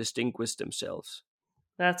hard to distinguish themselves.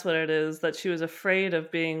 That's what it is, that she was afraid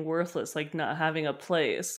of being worthless, like not having a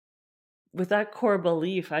place. With that core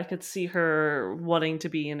belief, I could see her wanting to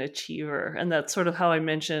be an achiever, and that's sort of how I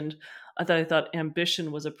mentioned that I thought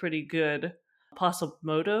ambition was a pretty good possible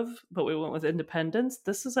motive, but we went with independence.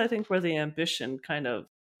 This is, I think, where the ambition kind of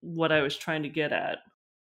what I was trying to get at.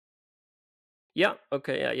 Yeah,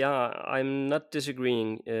 okay, yeah, I'm not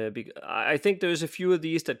disagreeing. I think there's a few of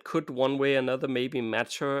these that could one way or another maybe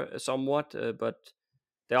match her somewhat, but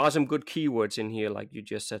there are some good keywords in here, like you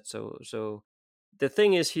just said. So the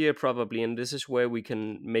thing is here probably, and this is where we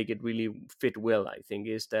can make it really fit well, I think,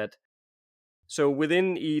 is that so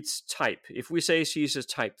within each type, if we say she's a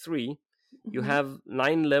type 3, you have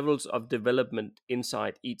 9 levels of development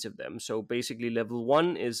inside each of them. So basically level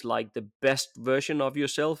 1 is like the best version of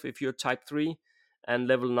yourself if you're type 3, and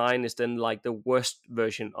level 9 is then like the worst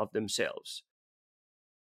version of themselves.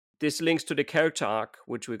 This links to the character arc,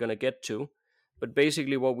 which we're going to get to. But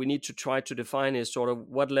basically what we need to try to define is sort of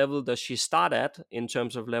what level does she start at in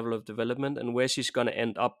terms of level of development and where she's going to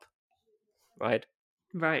end up, right?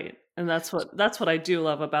 Right. And that's what I do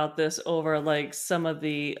love about this over like some of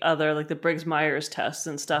the other, like the Briggs-Myers tests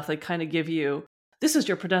and stuff. They kind of give you, this is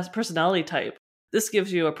your personality type. This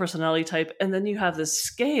gives you a personality type. And then you have this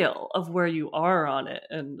scale of where you are on it.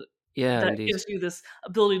 And Yeah, that indeed. gives you this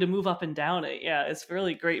ability to move up and down it. Yeah, it's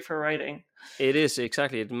really great for writing. It is,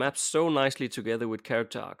 exactly. It maps so nicely together with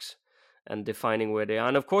character arcs and defining where they are.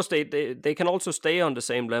 And of course, they can also stay on the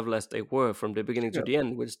same level as they were from the beginning to True. the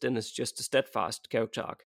end, which then is just a steadfast character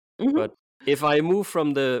arc. Hmm. But if I move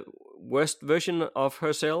from the worst version of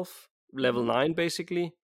herself, level 9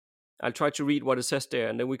 basically, I'll try to read what it says there,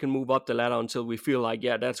 and then we can move up the ladder until we feel like,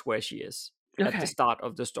 yeah, that's where she is at the Okay, start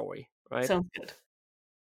of the story, right? sounds good.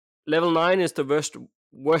 Level 9 is the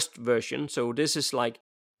worst version, so this is like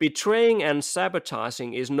betraying and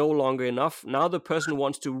sabotaging is no longer enough. Now the person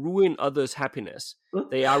wants to ruin others' happiness.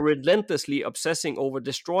 They are relentlessly obsessing over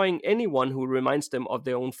destroying anyone who reminds them of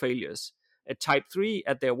their own failures. A type 3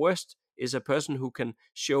 at their worst is a person who can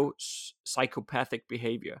show psychopathic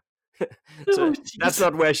behavior. So Oh, that's jeez.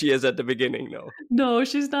 not where she is at the beginning, no. No,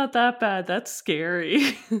 she's not that bad. That's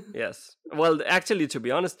scary. Yes. Well, actually, to be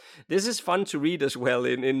honest, this is fun to read as well.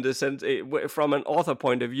 In the sense, from an author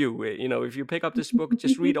point of view, you know, if you pick up this book,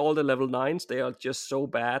 just read all the level 9s. They are just so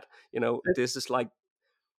bad. You know, this is like,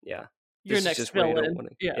 yeah, Your this is next just where you don't villain. want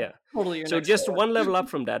to. Yeah, Yeah. totally your So next just villain. one level up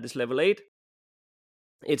from that is level 8.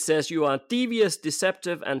 It says you are devious,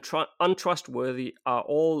 deceptive, and untrustworthy are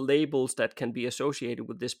all labels that can be associated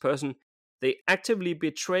with this person. They actively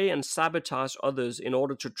betray and sabotage others in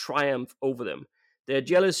order to triumph over them. Their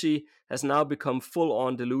jealousy has now become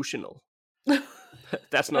full-on delusional.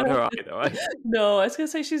 That's not her either, right? No, I was gonna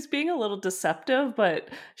say she's being a little deceptive, but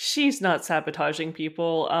she's not sabotaging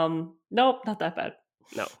people. Nope, not that bad.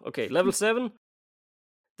 No. Okay, level 7.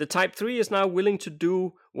 The type 3 is now willing to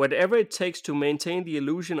do whatever it takes to maintain the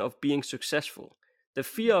illusion of being successful. The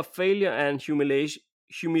fear of failure and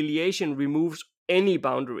humiliation removes any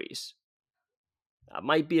boundaries. That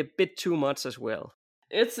might be a bit too much as well.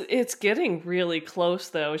 It's getting really close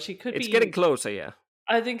though. She could It's be. getting closer, yeah.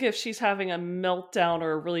 I think if she's having a meltdown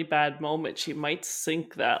or a really bad moment, she might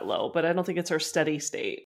sink that low, but I don't think it's her steady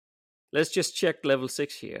state. Let's just check level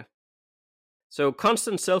 6 here. So,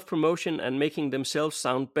 constant self promotion and making themselves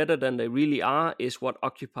sound better than they really are is what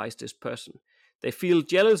occupies this person. They feel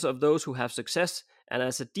jealous of those who have success, and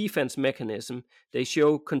as a defense mechanism, they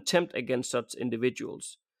show contempt against such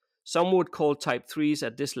individuals. Some would call type 3s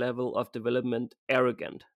at this level of development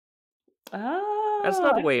arrogant. That's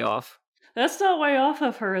not Ah, way off. that's not way off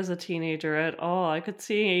of her as a teenager at all. I could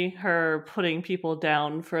see her putting people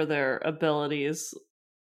down for their abilities.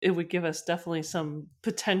 It would give us definitely some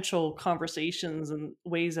potential conversations and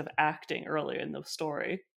ways of acting earlier in the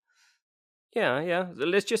story. Yeah.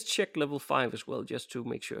 Let's just check level 5 as well, just to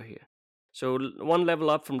make sure here. So, one level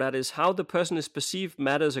up from that is how the person is perceived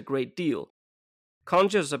matters a great deal.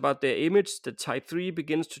 Conscious about their image, the type 3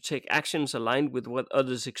 begins to take actions aligned with what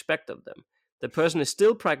others expect of them. The person is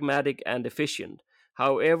still pragmatic and efficient.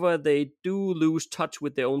 However, they do lose touch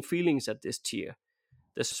with their own feelings at this tier.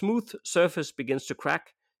 The smooth surface begins to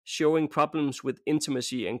crack, showing problems with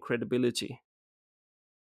intimacy and credibility.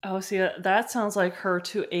 Oh, see, that sounds like her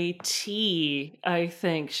to a T, I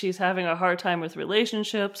think. She's having a hard time with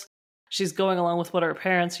relationships. She's going along with what her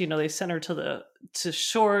parents, they sent her to the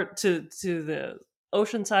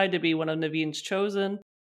ocean side to be one of Naveen's chosen.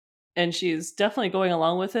 And she's definitely going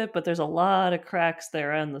along with it, but there's a lot of cracks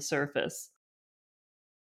there on the surface.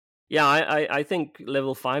 Yeah, I think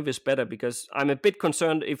level 5 is better because I'm a bit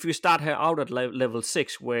concerned if we start her out at level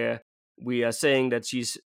 6, where we are saying that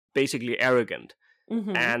she's basically arrogant.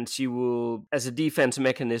 Mm-hmm. And she will, as a defense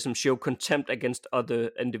mechanism, show contempt against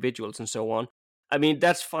other individuals and so on. I mean,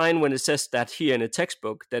 that's fine when it says that here in a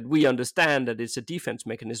textbook, that we understand that it's a defense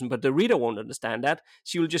mechanism, but the reader won't understand that.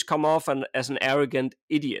 She will just come off as an arrogant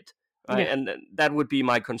idiot, right? Yeah. And that would be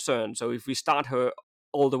my concern. So if we start her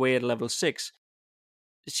all the way at level 6,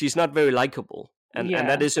 she's not very likable. And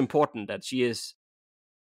that is important that she is.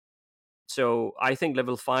 So I think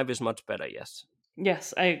level 5 is much better, yes.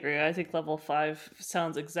 Yes, I agree. I think level 5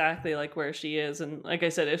 sounds exactly like where she is. And like I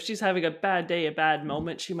said, if she's having a bad day, a bad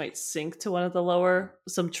moment, she might sink to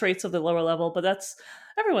some traits of the lower level. But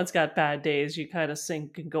everyone's got bad days. You kind of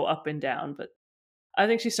sink and go up and down. But I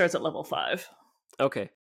think she starts at level 5. Okay,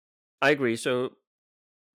 I agree. So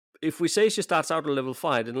if we say she starts out at level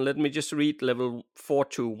 5, then let me just read level 4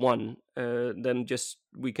 to 1. Then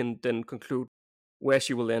we can then conclude where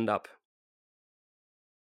she will end up.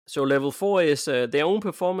 So level 4 is their own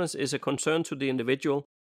performance is a concern to the individual.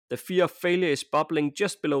 The fear of failure is bubbling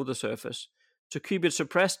just below the surface. To keep it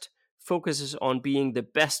suppressed, focuses on being the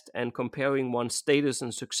best and comparing one's status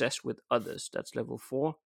and success with others. That's level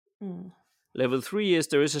 4. Mm. Level 3 is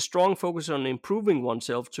there is a strong focus on improving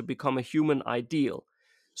oneself to become a human ideal.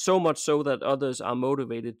 So much so that others are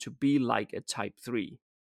motivated to be like a type 3.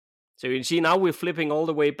 So you see, now we're flipping all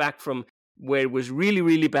the way back from where it was really,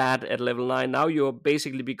 really bad at level 9. Now you're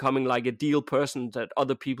basically becoming like a deal person that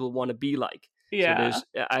other people want to be like. Yeah. So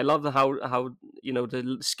I love how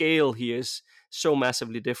the scale here is so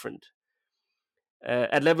massively different.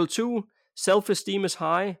 At level 2, self-esteem is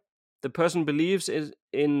high. The person believes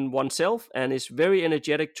in oneself and is very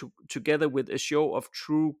energetic together with a show of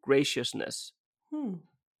true graciousness.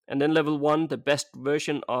 And then level 1, the best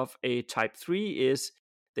version of a type 3 is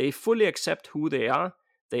they fully accept who they are.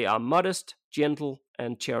 They are modest, gentle,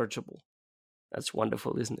 and charitable. That's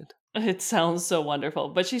wonderful, isn't it? It sounds so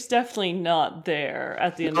wonderful, but she's definitely not there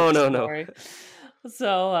at the end of the story. No.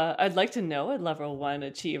 So I'd like to know at level 1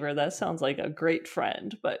 achiever. That sounds like a great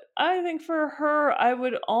friend. But I think for her, I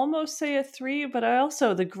would almost say a 3. But I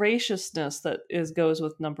also, the graciousness that goes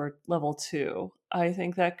with level 2. I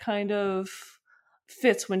think that kind of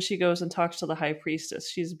fits when she goes and talks to the high priestess.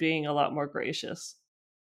 She's being a lot more gracious.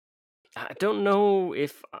 I don't know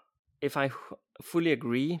if I fully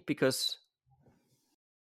agree, because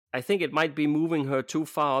I think it might be moving her too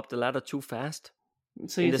far up the ladder too fast.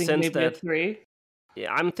 So you think maybe a 3?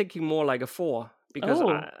 Yeah, I'm thinking more like a 4, because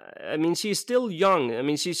I mean, she's still young. I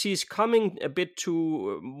mean, she's coming a bit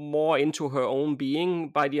too more into her own being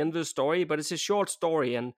by the end of the story, but it's a short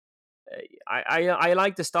story, and I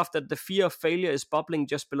like the stuff that the fear of failure is bubbling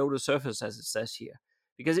just below the surface, as it says here,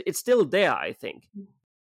 because it's still there, I think.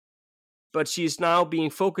 But she's now being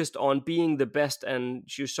focused on being the best, and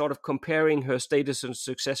she's sort of comparing her status and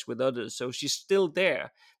success with others. So she's still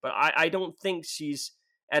there. But I don't think she's,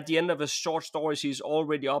 at the end of a short story, she's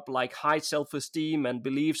already up like high self-esteem and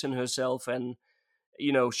believes in herself and,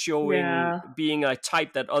 showing being a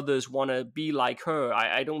type that others want to be like her.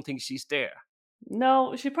 I don't think she's there.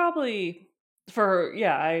 No, she probably,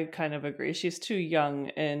 I kind of agree. She's too young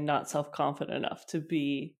and not self-confident enough to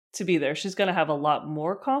be there. She's going to have a lot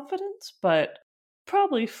more confidence, but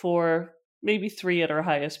probably 4, maybe 3 at her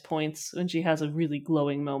highest points when she has a really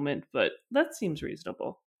glowing moment, but that seems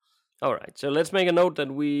reasonable. All right, so let's make a note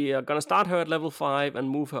that we are going to start her at level 5 and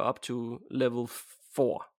move her up to level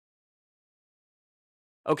 4.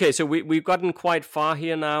 Okay, so we've gotten quite far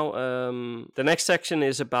here now. The next section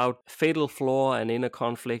is about fatal flaw and inner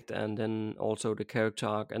conflict, and then also the character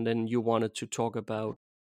arc, and then you wanted to talk about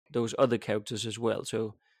those other characters as well.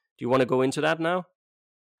 So do you want to go into that now?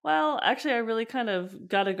 Well, actually, I really kind of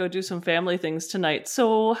got to go do some family things tonight.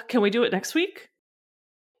 So can we do it next week?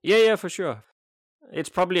 Yeah, for sure. It's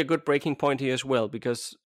probably a good breaking point here as well,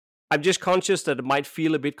 because I'm just conscious that it might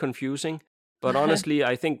feel a bit confusing. But honestly,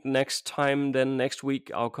 I think next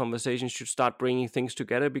week, our conversation should start bringing things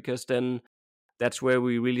together, because then that's where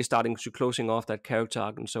we're really starting to closing off that character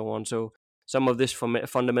arc and so on. So some of this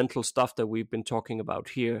fundamental stuff that we've been talking about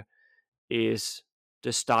here is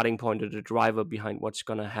the starting point or the driver behind what's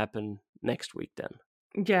going to happen next week then.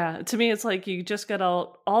 Yeah, to me, it's like you just get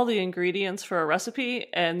all the ingredients for a recipe,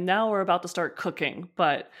 and now we're about to start cooking.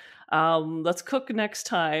 But let's cook next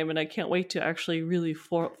time, and I can't wait to actually really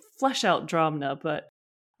flesh out Dramna. But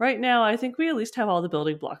right now, I think we at least have all the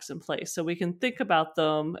building blocks in place, so we can think about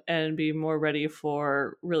them and be more ready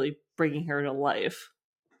for really bringing her to life.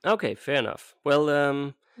 Okay, fair enough.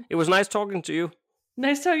 Well, it was nice talking to you.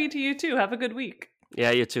 Nice talking to you too. Have a good week.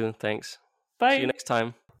 Yeah, you too. Thanks. Bye. See you next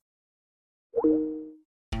time.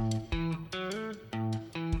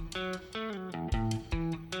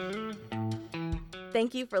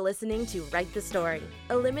 Thank you for listening to Write the Story,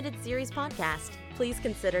 a limited series podcast. Please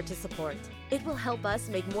consider to support. It will help us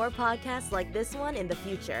make more podcasts like this one in the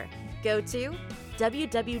future. Go to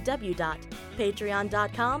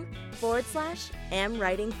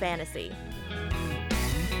www.patreon.com/amwritingfantasy.